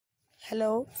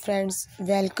Hello friends,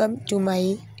 welcome to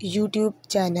my YouTube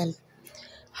channel.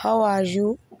 How are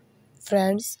you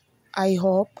friends? I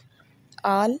hope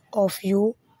all of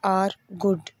you are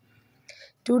good.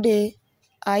 Today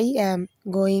I am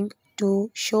going to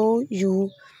show you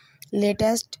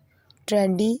latest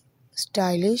trendy,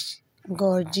 stylish,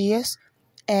 gorgeous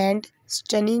and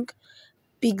stunning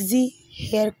pixie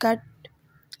haircut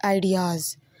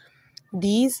ideas.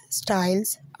 These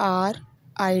styles are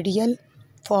ideal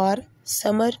for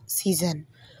summer season.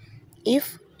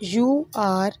 If you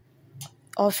are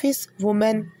office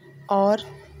woman or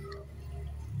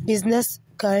business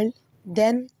girl,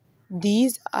 then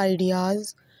these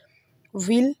ideas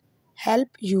will help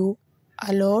you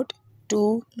a lot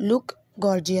to look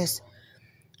gorgeous.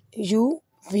 You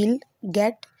will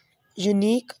get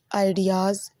unique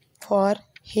ideas for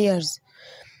hairs.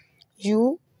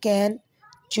 You can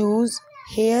choose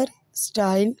hair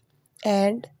style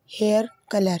and hair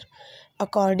color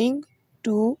according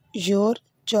to your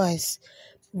choice.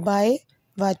 By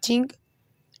watching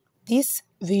this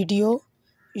video,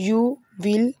 you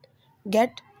will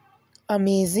get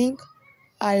amazing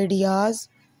ideas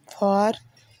for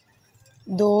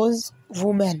those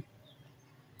women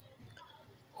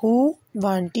who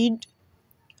wanted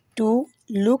to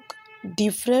look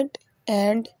different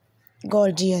and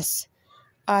gorgeous.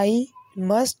 I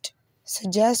must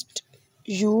suggest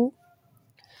you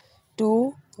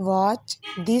to watch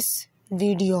this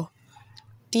video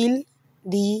till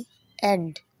the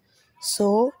end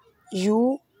so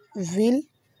you will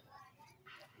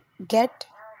get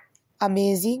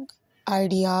amazing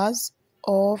ideas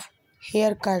of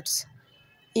haircuts.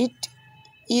 It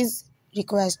is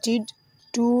requested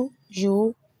to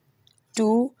you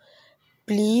to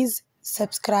please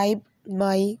subscribe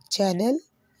my channel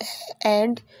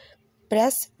and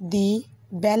press the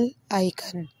bell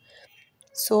icon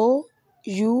so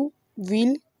you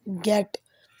will get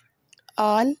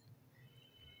all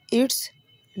its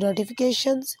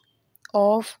notifications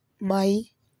of my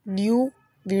new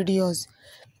videos.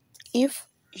 If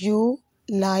you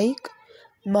like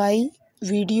my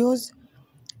videos,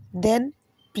 then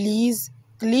please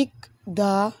click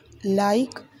the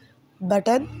like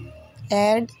button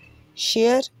and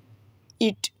share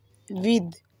it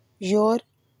with your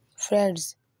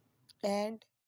friends and